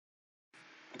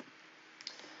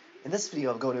In this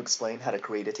video, I'm going to explain how to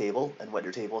create a table and what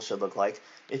your table should look like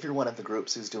if you're one of the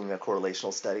groups who's doing a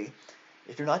correlational study.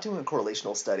 If you're not doing a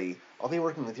correlational study, I'll be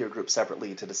working with your group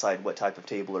separately to decide what type of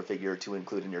table or figure to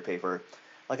include in your paper.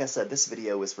 Like I said, this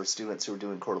video is for students who are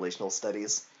doing correlational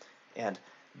studies, and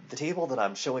the table that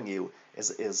I'm showing you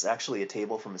is actually a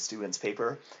table from a student's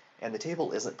paper, and the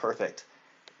table isn't perfect.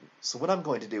 So what I'm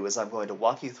going to do is I'm going to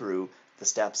walk you through the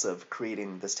steps of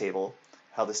creating this table,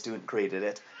 how the student created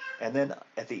it, and then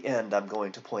at the end I'm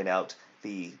going to point out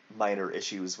the minor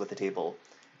issues with the table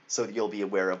so that you'll be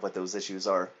aware of what those issues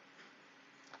are.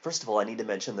 First of all, I need to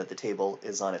mention that the table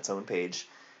is on its own page.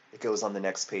 It goes on the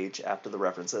next page after the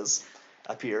references.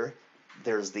 Up here,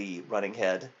 there's the running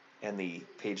head and the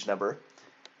page number.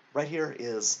 Right here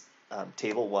is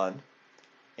table 1,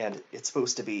 and it's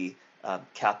supposed to be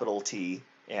capital T,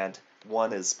 and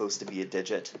 1 is supposed to be a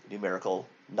digit, numerical,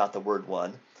 not the word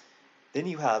 1. Then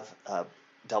you have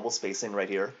double spacing right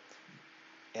here,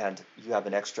 and you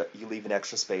leave an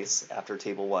extra space after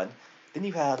table 1. Then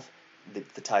you have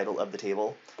the title of the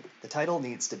table. The title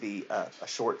needs to be a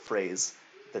short phrase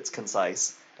that's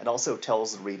concise and also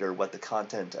tells the reader what the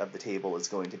content of the table is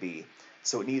going to be.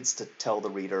 So it needs to tell the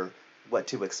reader what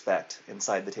to expect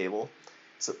inside the table.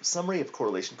 So Summary of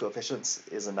Correlation Coefficients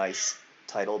is a nice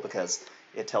title because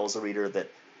it tells the reader that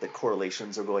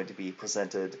correlations are going to be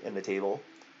presented in the table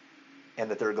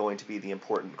and that they're going to be the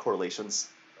important correlations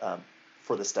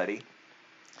for the study.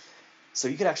 So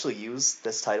you could actually use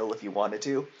this title if you wanted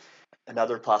to.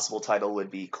 Another possible title would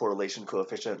be Correlation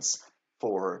Coefficients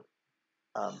for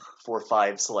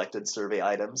 5 selected survey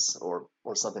items or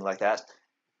something like that.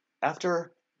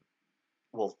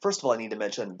 First of all, I need to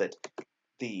mention that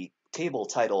the table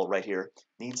title right here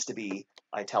needs to be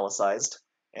italicized,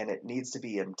 and it needs to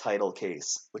be in title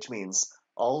case, which means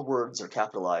all words are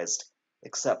capitalized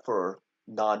except for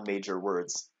non-major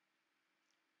words.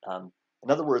 In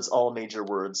other words, all major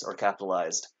words are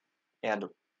capitalized, and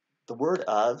the word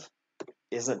of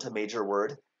isn't a major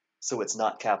word, so it's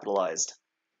not capitalized.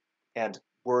 And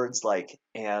words like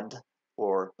and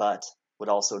or but would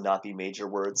also not be major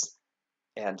words,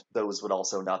 and those would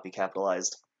also not be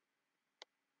capitalized.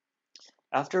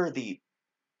 After the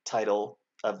title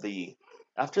of the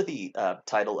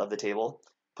title of the table,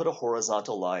 put a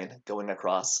horizontal line going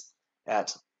across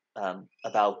at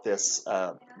about this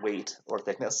weight or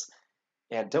thickness,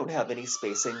 and don't have any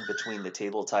spacing between the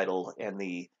table title and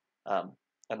the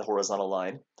horizontal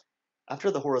line.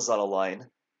 After the horizontal line,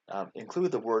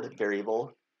 include the word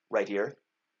variable right here,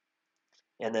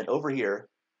 and then over here,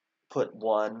 put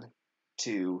 1,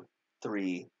 2,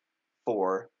 3,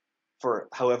 4 for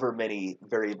however many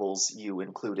variables you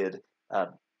included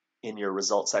in your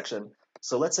result section.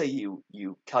 So let's say you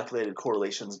calculated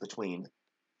correlations between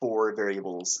 4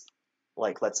 variables,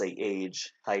 like let's say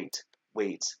age, height,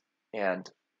 weight, and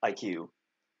IQ.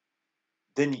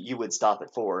 Then you would stop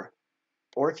at 4.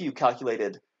 Or if you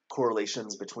calculated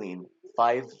correlations between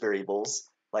 5 variables,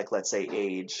 like let's say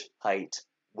age, height,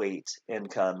 weight,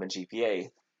 income, and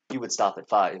GPA, you would stop at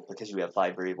 5 because you have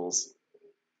 5 variables.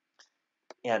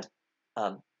 And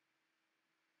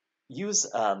use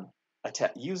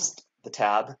the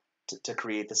tab to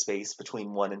create the space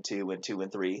between 1 and 2 and 2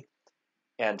 and 3.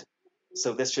 And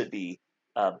so this should be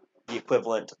the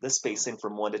equivalent, this spacing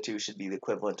from 1 to 2 should be the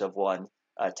equivalent of one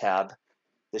tab.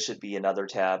 This should be another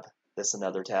tab, this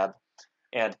another tab.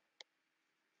 And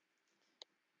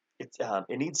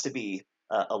it needs to be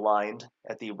aligned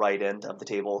at the right end of the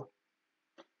table,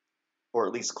 or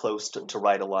at least close to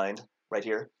right aligned right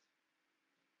here.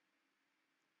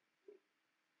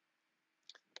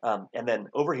 And then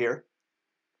over here,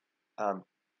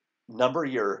 number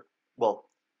your, well,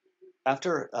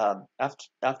 after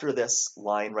this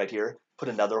line right here, put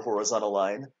another horizontal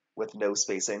line with no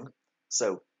spacing.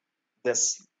 So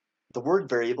the word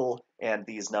variable and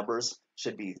these numbers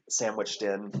should be sandwiched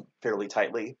in fairly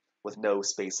tightly with no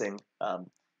spacing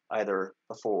either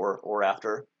before or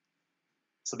after.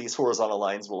 So these horizontal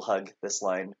lines will hug this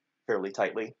line fairly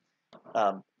tightly.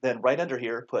 Then right under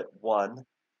here, put 1,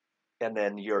 and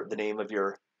then the name of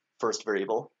your first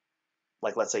variable,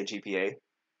 like let's say GPA.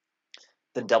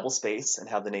 Then double space and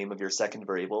have the name of your second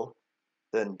variable.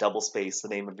 Then double space the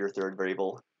name of your third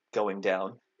variable going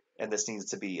down. And this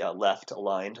needs to be left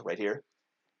aligned right here.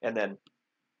 And then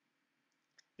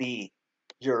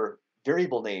your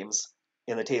variable names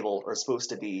in the table are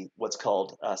supposed to be what's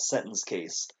called a sentence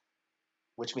case,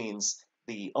 which means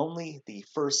only the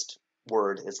first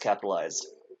word is capitalized.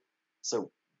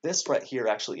 So this right here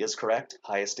actually is correct,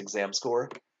 highest exam score,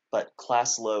 but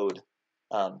class load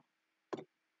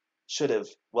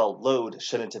load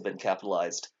shouldn't have been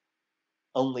capitalized.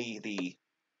 Only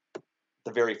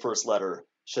the very first letter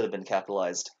should have been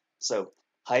capitalized. So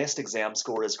highest exam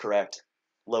score is correct,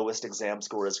 lowest exam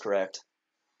score is correct,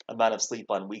 amount of sleep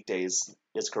on weekdays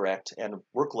is correct, and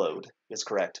workload is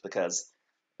correct because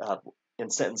in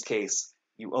sentence case,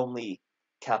 you only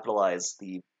capitalize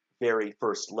the very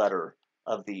first letter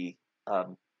of the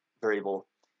variable.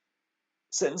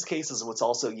 Sentence case is what's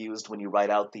also used when you write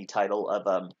out the title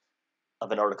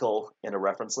of an article in a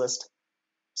reference list.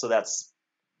 So that's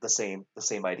the same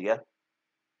idea.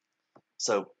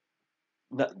 So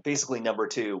basically number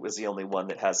 2 is the only one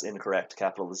that has incorrect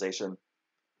capitalization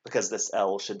because this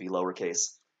L should be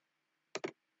lowercase.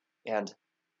 And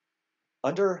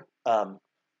under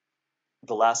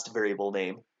the last variable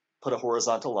name, put a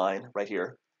horizontal line right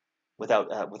here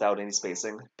without any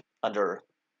spacing under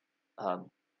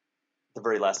the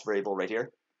very last variable right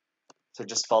here. So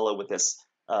just follow what this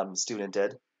student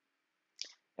did.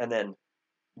 And then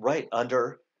right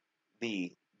under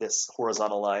this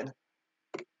horizontal line,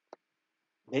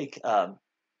 make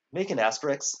an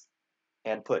asterisk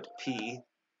and put p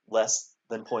less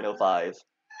than 0.05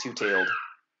 two-tailed,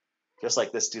 just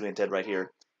like this student did right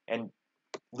here. And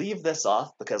leave this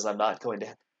off because I'm not going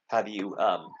to have you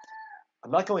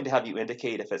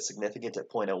indicate if it's significant at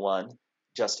 0.01,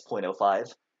 just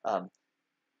 0.05.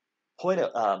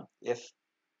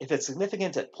 If it's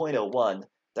significant at 0.01,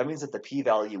 that means that the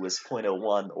p-value is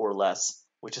 0.01 or less,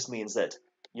 which just means that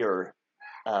you're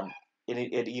in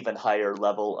an even higher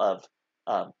level of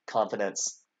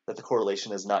confidence that the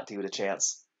correlation is not due to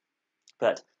chance.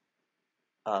 But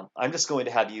I'm just going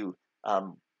to have you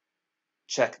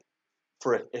check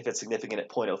for if it's significant at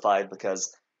 0.05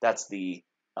 because that's the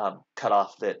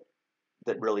cutoff that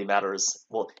really matters.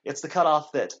 Well, it's the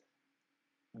cutoff that's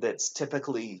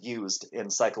typically used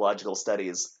in psychological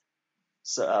studies.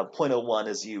 So 0.01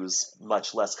 is used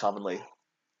much less commonly.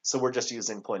 So we're just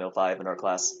using 0.05 in our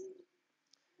class.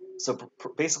 So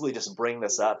basically just bring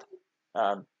this up.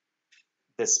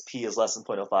 This p is less than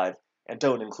 0.05, and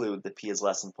don't include the p is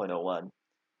less than 0.01.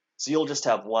 So you'll just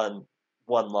have one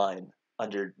line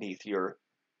underneath your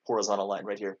horizontal line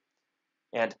right here.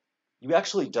 And you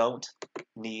actually don't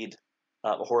need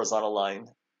a horizontal line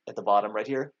at the bottom right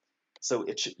here. So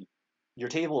your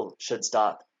table should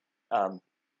stop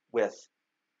with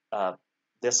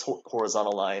this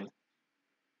horizontal line,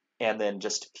 and then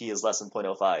just p is less than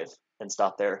 0.05 and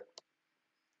stop there.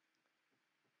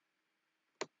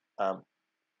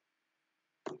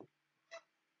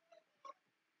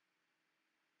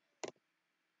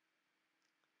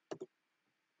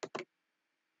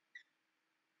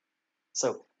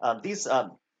 So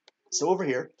so over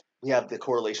here we have the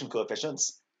correlation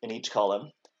coefficients in each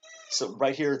column. So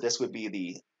right here, this would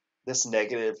be this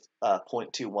negative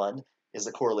 0.21 is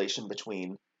the correlation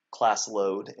between class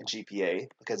load and GPA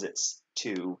because it's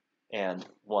 2 and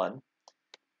 1.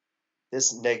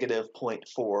 This negative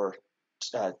 0.4,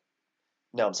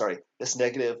 no, I'm sorry, this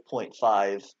negative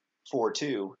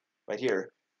 0.542 right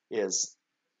here is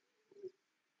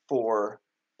 4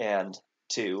 and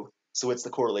 2. So it's the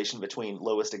correlation between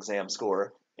lowest exam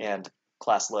score and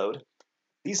class load.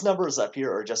 These numbers up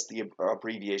here are just the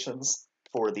abbreviations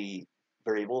for the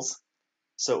variables.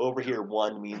 So over here,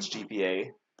 1 means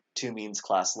GPA, 2 means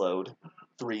class load,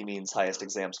 3 means highest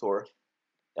exam score.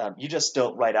 You just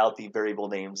don't write out the variable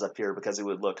names up here because it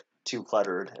would look too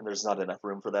cluttered and there's not enough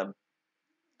room for them.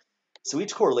 So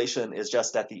each correlation is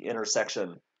just at the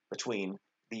intersection between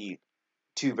the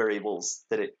two variables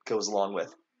that it goes along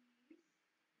with.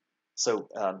 So,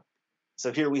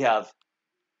 so here we have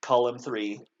column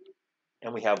 3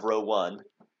 and we have row 1.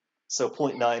 So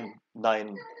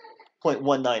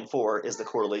 0.194 is the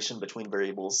correlation between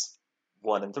variables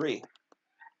 1 and 3.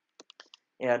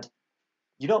 And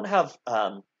you don't have,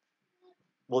 well,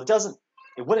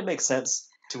 it wouldn't make sense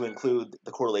to include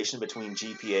the correlation between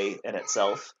GPA and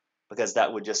itself because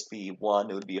that would just be 1,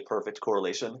 it would be a perfect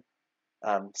correlation.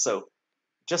 So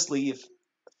just leave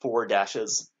 4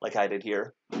 dashes like I did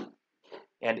here.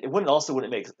 And it wouldn't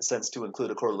make sense to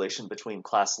include a correlation between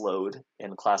class load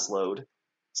and class load.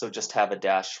 So just have a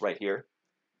dash right here.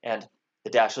 And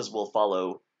the dashes will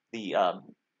follow a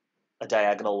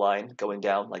diagonal line going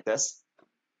down like this.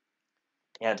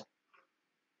 And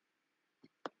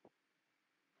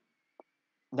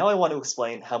now I want to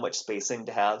explain how much spacing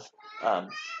to have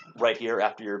right here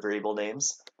after your variable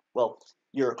names. Well,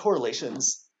 your correlation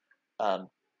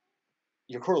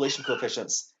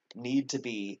coefficients need to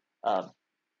be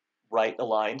right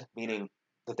aligned, meaning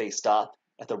that they stop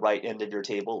at the right end of your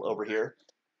table over here.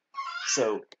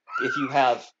 So if you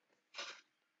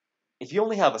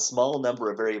only have a small number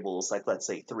of variables, like let's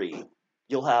say 3,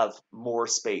 you'll have more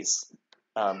space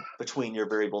between your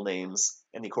variable names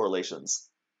and the correlations,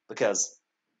 because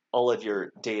all of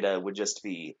your data would just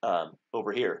be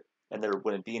over here, and there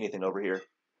wouldn't be anything over here.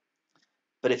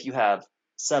 But if you have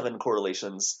 7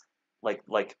 correlations,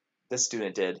 like this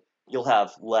student did, you'll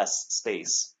have less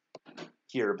space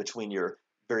here between your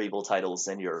variable titles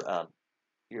and your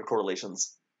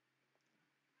correlations.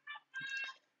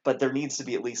 But there needs to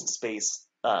be at least space.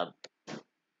 There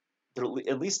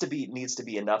at least needs to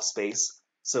be enough space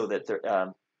so that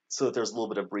there's a little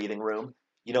bit of breathing room.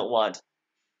 You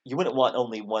wouldn't want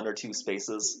only 1 or 2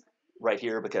 spaces right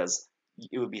here, because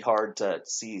it would be hard to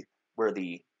see where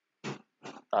the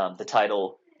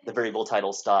variable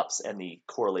title stops and the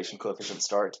correlation coefficient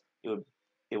start.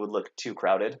 It would look too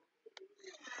crowded.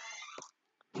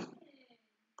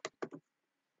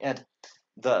 And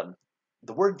the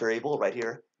word variable right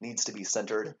here needs to be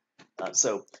centered.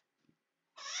 So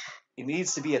it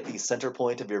needs to be at the center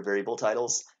point of your variable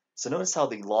titles. So notice how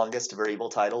the longest variable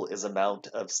title is amount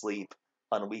of sleep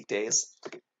on weekdays.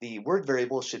 The word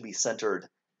variable should be centered,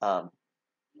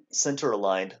 center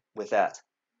aligned with that.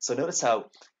 So notice how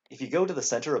if you go to the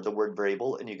center of the word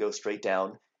variable and you go straight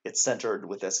down, it's centered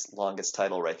with this longest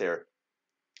title right there.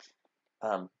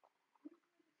 And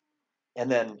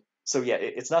then, so yeah,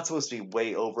 it's not supposed to be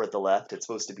way over at the left. It's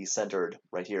supposed to be centered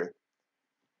right here.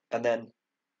 And then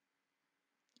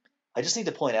I just need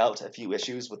to point out a few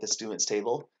issues with the students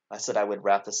table. I said I would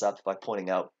wrap this up by pointing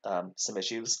out some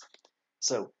issues.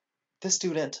 So this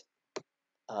student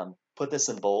put this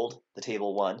in bold, the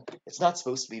table 1. It's not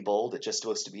supposed to be bold. It's just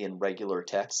supposed to be in regular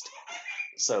text.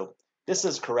 So this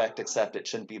is correct, except it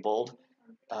shouldn't be bold.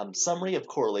 Summary of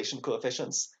correlation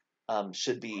coefficients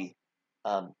should be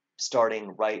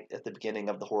starting right at the beginning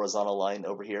of the horizontal line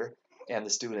over here, and the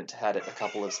student had it a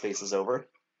couple of spaces over.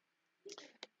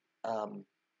 Let's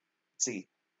see,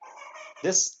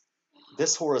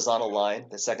 this horizontal line,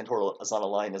 the second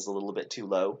horizontal line, is a little bit too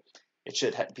low. It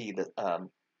should be the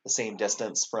same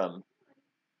distance from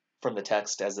the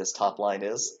text as this top line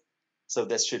is. So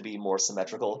this should be more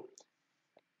symmetrical.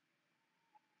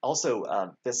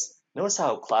 Also, notice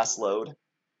how class load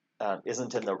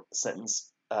isn't in the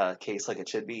sentence case like it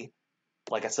should be.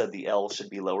 Like I said, the L should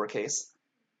be lowercase.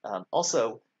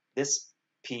 Also, this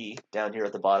P down here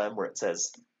at the bottom where it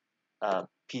says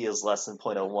P is less than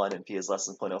 0.01 and P is less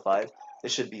than 0.05,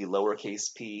 this should be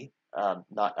lowercase p,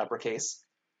 not uppercase.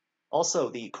 Also,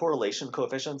 the correlation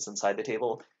coefficients inside the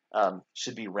table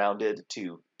should be rounded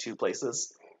to 2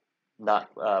 places, not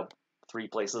 3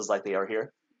 places like they are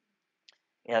here.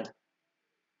 And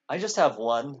I just have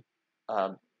one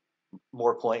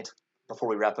more point before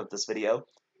we wrap up this video.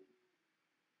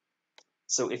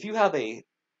 So if you have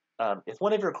if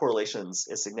one of your correlations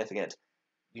is significant,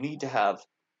 you need to have,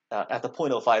 at the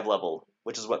 0.05 level,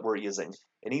 which is what we're using,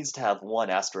 it needs to have 1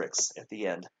 asterisk at the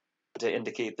end to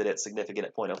indicate that it's significant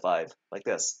at 0.05, like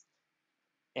this.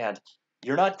 And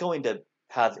you're not going to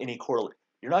have any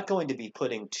you're not going to be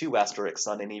putting 2 asterisks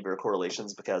on any of your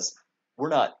correlations, because we're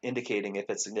not indicating if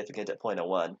it's significant at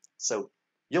 0.01. So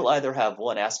you'll either have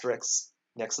 1 asterisk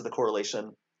next to the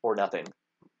correlation or nothing,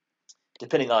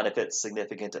 depending on if it's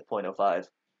significant at 0.05.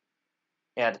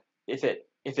 And if it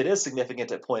is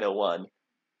significant at 0.01,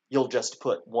 you'll just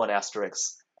put 1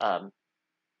 asterisk,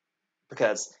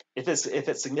 because if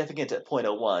it's significant at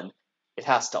 0.01, it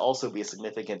has to also be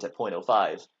significant at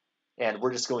 0.05, and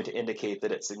we're just going to indicate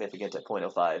that it's significant at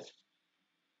 0.05.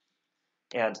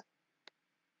 And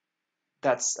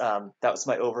that was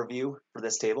my overview for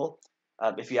this table.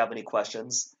 If you have any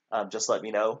questions, just let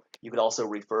me know. You could also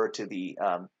refer to the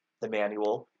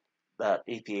manual,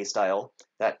 APA style,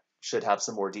 that should have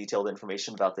some more detailed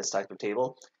information about this type of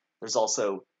table. There's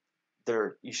also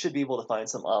you should be able to find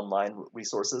some online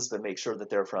resources, but make sure that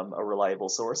they're from a reliable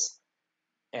source.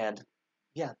 And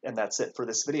yeah, and that's it for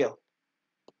this video.